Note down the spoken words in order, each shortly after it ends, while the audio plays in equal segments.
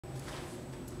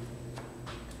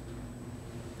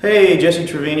Hey, Jesse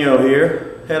Trevino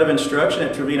here, Head of Instruction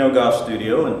at Trevino Golf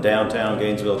Studio in downtown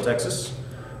Gainesville, Texas.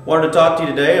 Wanted to talk to you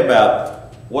today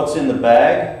about what's in the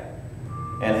bag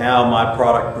and how my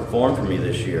product performed for me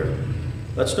this year.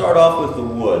 Let's start off with the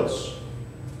woods.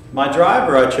 My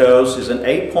driver I chose is an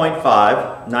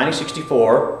 8.5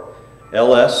 9064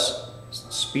 LS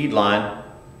Speedline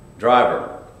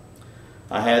driver.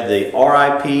 I had the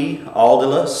RIP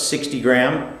Aldila 60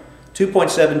 gram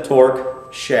 2.7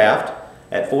 torque shaft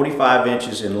at 45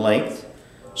 inches in length.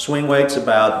 Swing weight's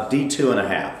about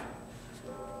D2.5.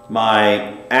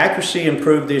 My accuracy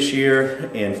improved this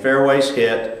year in fairways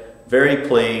hit. Very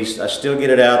pleased. I still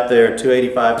get it out there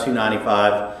 285,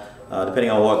 295,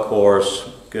 depending on what course.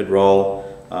 Good roll.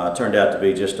 Turned out to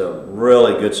be just a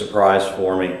really good surprise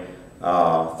for me.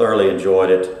 Thoroughly enjoyed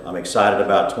it. I'm excited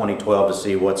about 2012 to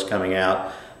see what's coming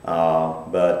out,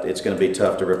 but it's going to be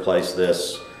tough to replace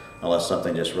this unless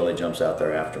something just really jumps out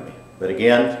there after me. But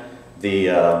again, the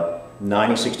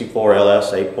 9064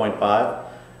 LS 8.5,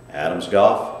 Adams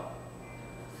Golf.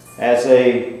 As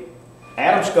a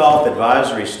Adams Golf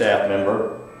advisory staff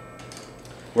member,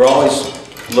 we're always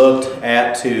looked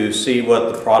at to see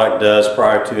what the product does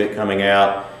prior to it coming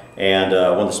out. And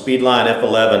when the Speedline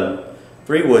F11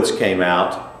 3-woods came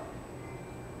out,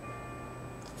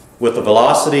 with the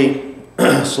Velocity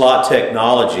slot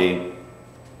technology,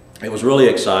 it was really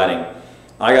exciting.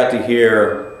 I got to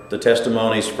hear the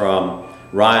testimonies from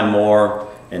Ryan Moore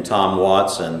and Tom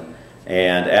Watson,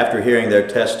 and after hearing their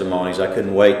testimonies, I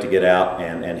couldn't wait to get out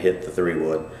and hit the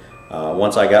 3-wood.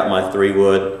 Once I got my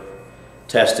 3-wood,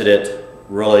 tested it,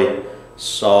 really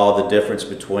saw the difference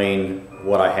between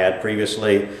what I had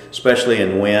previously, especially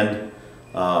in wind.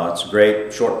 It's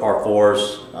great short par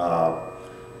 4s,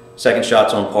 second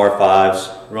shots on par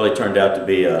 5s. Really turned out to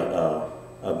be a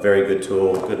very good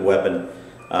tool, good weapon.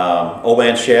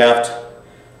 O-band shaft,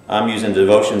 I'm using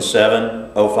Devotion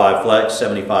 7 05 Flex,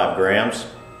 75 grams.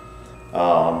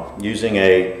 Using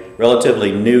a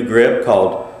relatively new grip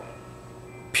called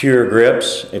Pure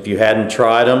Grips. If you hadn't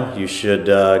tried them, you should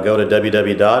go to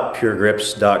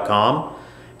www.puregrips.com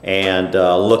and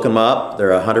look them up.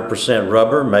 They're 100%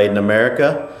 rubber, made in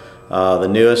America. The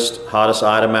newest, hottest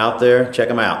item out there. Check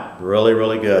them out. Really,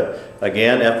 really good.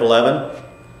 Again, F11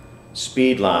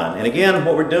 Speedline. And again,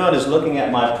 what we're doing is looking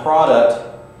at my product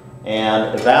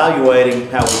and evaluating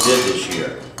how we did this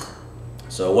year.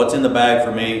 So what's in the bag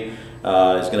for me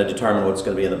is going to determine what's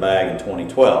going to be in the bag in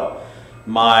 2012.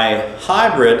 My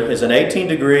hybrid is an 18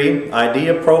 degree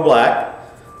Idea Pro Black,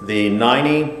 the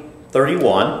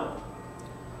 9031.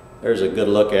 There's a good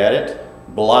look at it.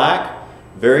 Black,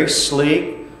 very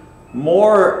sleek,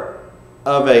 more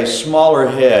of a smaller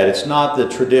head. It's not the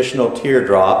traditional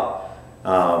teardrop.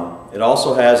 It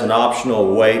also has an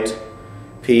optional weight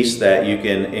piece that you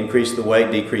can increase the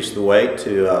weight, decrease the weight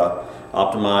to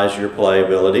optimize your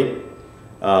playability.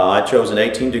 I chose an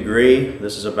 18 degree.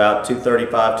 This is about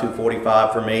 235,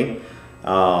 245 for me.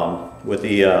 With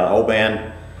the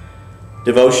O-band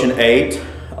Devotion 8,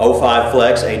 05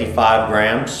 Flex, 85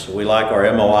 grams. We like our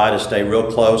MOI to stay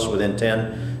real close within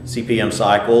 10 CPM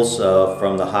cycles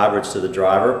from the hybrids to the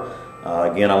driver.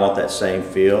 Again, I want that same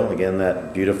feel. Again,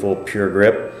 that beautiful pure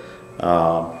grip.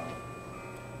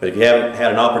 But if you haven't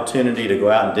had an opportunity to go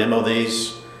out and demo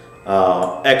these,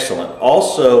 excellent.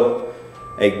 Also,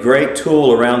 a great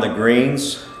tool around the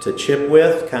greens to chip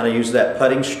with, kind of use that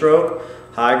putting stroke,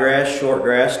 high grass, short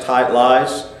grass, tight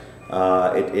lies.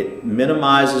 It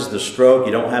minimizes the stroke.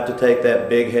 You don't have to take that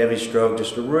big heavy stroke,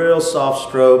 just a real soft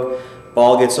stroke.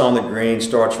 Ball gets on the green,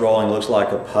 starts rolling, looks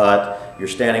like a putt. You're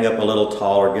standing up a little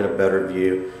taller, get a better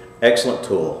view. Excellent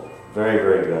tool. Very,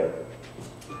 very good.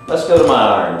 Let's go to my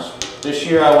irons. This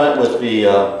year I went with the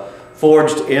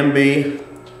Forged MB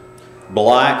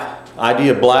Black,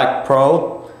 Idea Black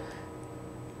Pro.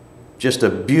 Just a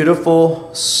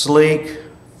beautiful, sleek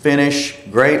finish,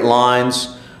 great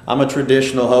lines. I'm a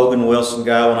traditional Hogan Wilson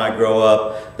guy when I grow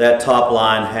up. That top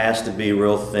line has to be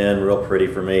real thin, real pretty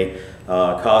for me.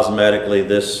 Cosmetically,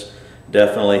 this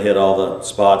definitely hit all the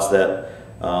spots that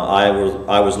I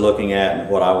was looking at and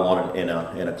what I wanted in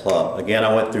a club. Again,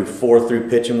 I went through 4-through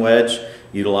pitch and wedge,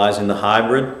 utilizing the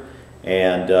hybrid.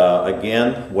 And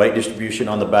again, weight distribution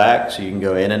on the back, so you can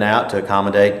go in and out to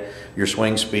accommodate your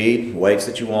swing speed, weights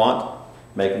that you want,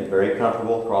 making it very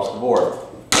comfortable across the board.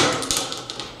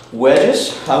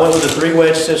 Wedges, I went with a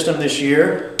 3-wedge system this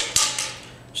year.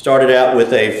 Started out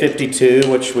with a 52,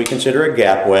 which we consider a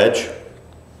gap wedge.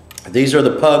 These are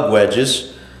the pug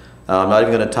wedges. I'm not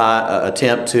even going to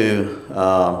attempt to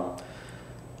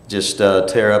just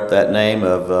tear up that name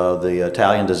of the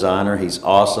Italian designer. He's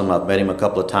awesome. I've met him a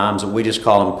couple of times. We just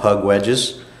call them pug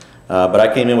wedges. but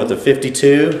I came in with a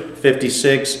 52,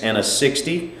 56, and a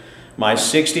 60. My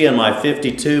 60 and my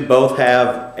 52 both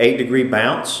have 8-degree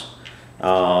bounce.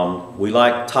 We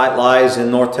like tight lies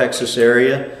in North Texas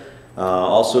area,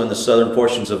 also in the southern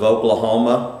portions of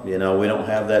Oklahoma. You know, we don't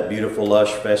have that beautiful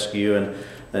lush fescue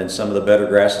and some of the better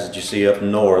grasses that you see up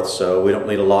north, so we don't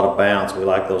need a lot of bounce. We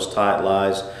like those tight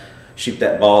lies. Shoot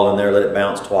that ball in there, let it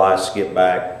bounce twice, skip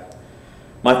back.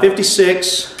 My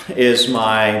 56 is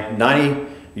my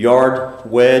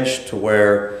 90-yard wedge, to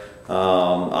where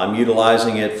I'm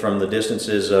utilizing it from the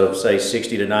distances of, say,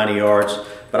 60 to 90 yards.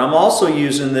 But I'm also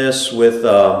using this with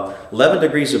 11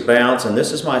 degrees of bounce, and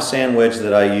this is my sand wedge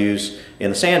that I use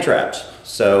in the sand traps.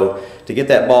 So to get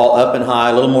that ball up and high,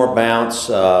 a little more bounce,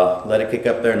 let it kick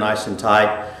up there nice and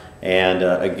tight. And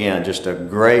again, just a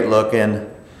great looking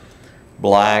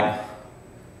black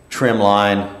trim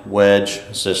line wedge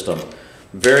system.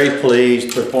 Very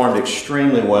pleased, performed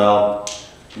extremely well,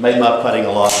 made my putting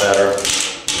a lot better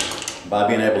by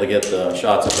being able to get the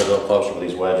shots up a little closer with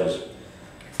these wedges.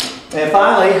 And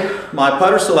finally, my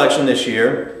putter selection this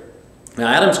year. Now,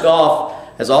 Adams Golf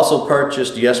has also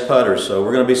purchased Yes putters, so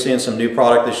we're going to be seeing some new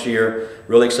product this year.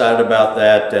 Really excited about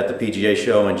that at the PGA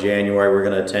show in January. We're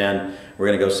going to attend. We're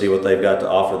going to go see what they've got to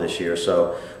offer this year.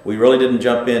 So we really didn't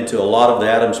jump into a lot of the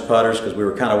Adams putters because we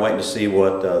were kind of waiting to see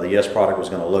what the Yes product was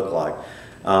going to look like.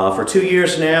 For 2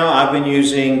 years now, I've been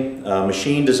using a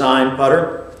machine design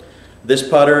putter. This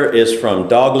putter is from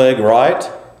Dogleg Right,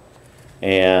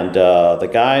 and the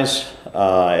guys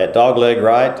at Dogleg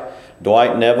Right,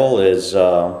 Dwight Neville is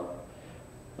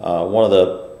one of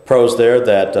the pros there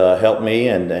that helped me,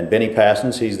 and Benny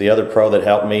Passons, he's the other pro that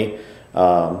helped me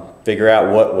figure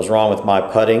out what was wrong with my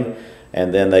putting.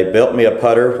 And then they built me a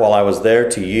putter while I was there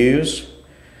to use,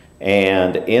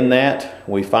 and in that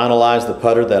we finalized the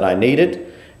putter that I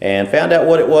needed and found out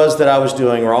what it was that I was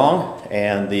doing wrong.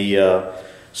 And the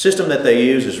system that they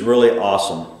use is really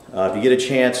awesome. If you get a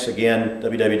chance, again,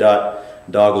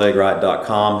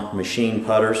 www.doglegrite.com, machine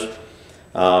putters.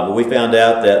 But we found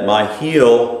out that my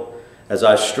heel, as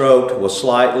I stroked, was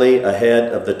slightly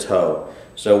ahead of the toe.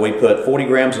 So we put 40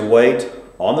 grams of weight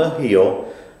on the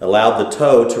heel, allowed the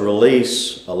toe to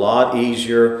release a lot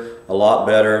easier, a lot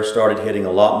better, started hitting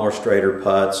a lot more straighter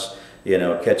putts, you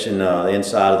know, catching the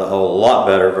inside of the hole a lot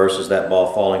better versus that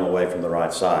ball falling away from the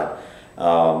right side.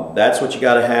 That's what you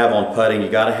got to have on putting. You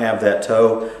got to have that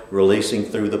toe releasing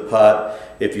through the putt.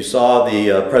 If you saw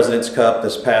the President's Cup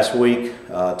this past week,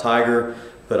 Tiger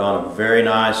put on a very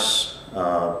nice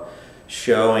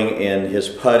showing in his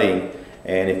putting.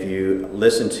 And if you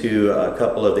listen to a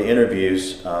couple of the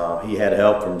interviews, he had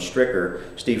help from Steve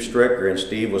Stricker, and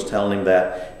Steve was telling him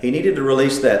that he needed to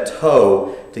release that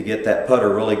toe to get that putter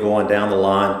really going down the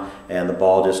line and the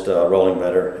ball just rolling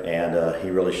better. And he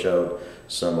really showed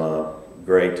some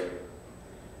great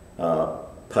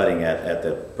putting at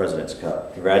the President's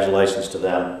Cup. Congratulations to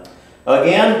them.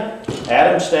 Again,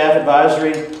 Adams Staff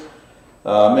Advisory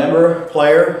member,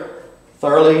 player,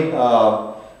 thoroughly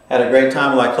had a great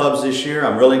time with my clubs this year.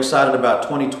 I'm really excited about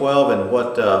 2012 and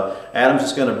what Adams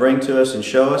is going to bring to us and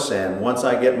show us. And once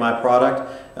I get my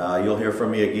product, you'll hear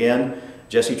from me again.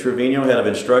 Jesse Trevino, head of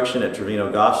instruction at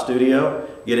Trevino Golf Studio.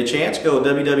 Get a chance, go to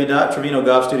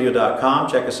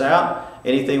www.trevinogolfstudio.com. Check us out.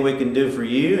 Anything we can do for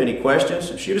you, any questions,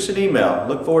 shoot us an email.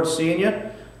 Look forward to seeing you,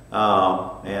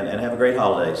 and have a great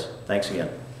holidays. Thanks again.